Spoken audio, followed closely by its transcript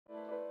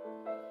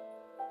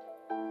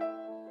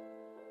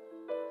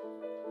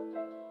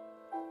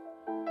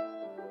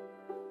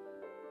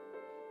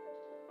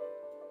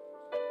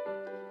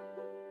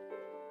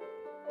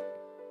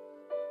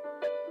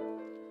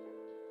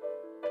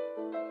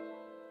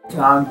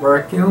John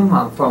Bercume.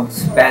 I'm from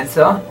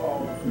Spencer,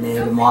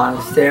 near the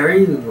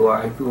monastery, where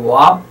I grew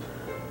up.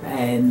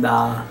 And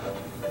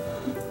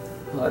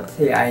let's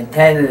see, I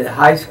attended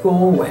high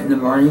school, went in the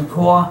Marine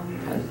Corps,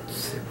 had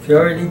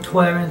security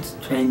clearance,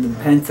 trained in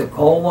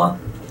Pensacola.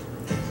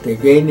 They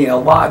gave me a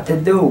lot to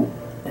do,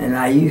 and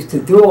I used to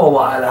do a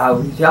lot. I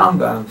was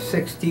younger. I'm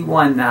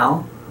 61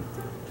 now,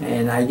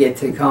 and I get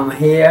to come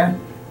here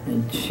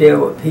and share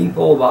with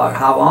people about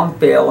how I'm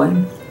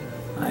feeling.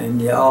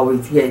 And you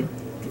always get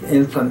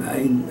answers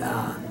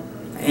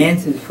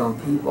from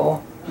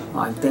people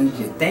on things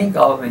you think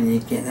of and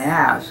you can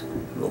ask.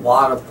 A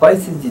lot of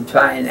places you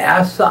try and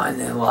ask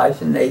something in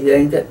life and they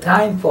ain't got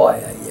time for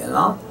you, you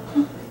know?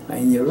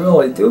 And you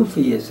really do for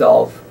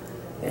yourself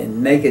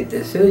and make a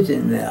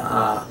decision.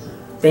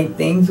 Think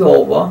things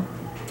over,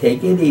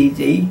 take it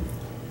easy.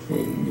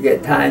 You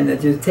get time to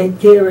just take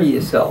care of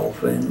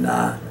yourself and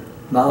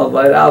not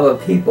let other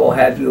people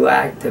have you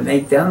act to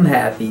make them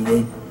happy.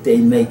 They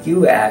make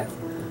you act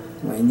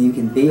when you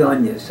can be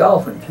on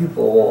yourself and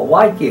people will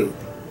like you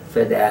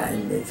for that.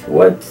 And it's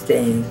worth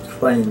staying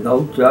clean,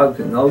 no drugs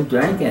and no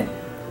drinking.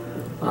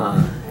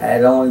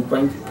 That only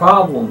brings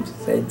problems.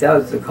 It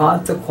does the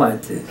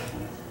consequences.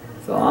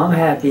 So I'm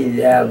happy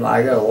to have,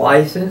 I got a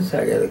license,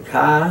 I got a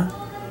car.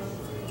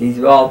 These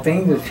are all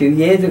things a few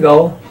years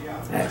ago,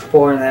 at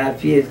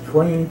 4.5 years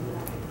clean,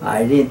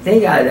 I didn't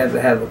think I'd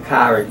ever have a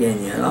car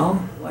again, you know.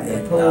 I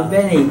told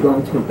Benny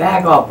going through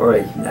back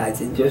operation, I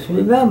said, just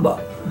remember,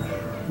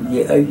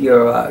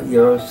 you're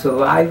a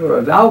survivor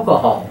of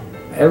alcohol.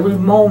 Every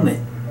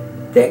moment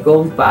that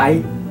goes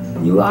by,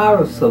 you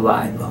are a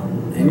survivor.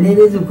 And it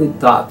is a good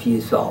thought for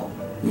yourself.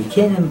 You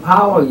can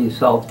empower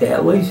yourself to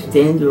at least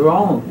stand your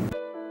own.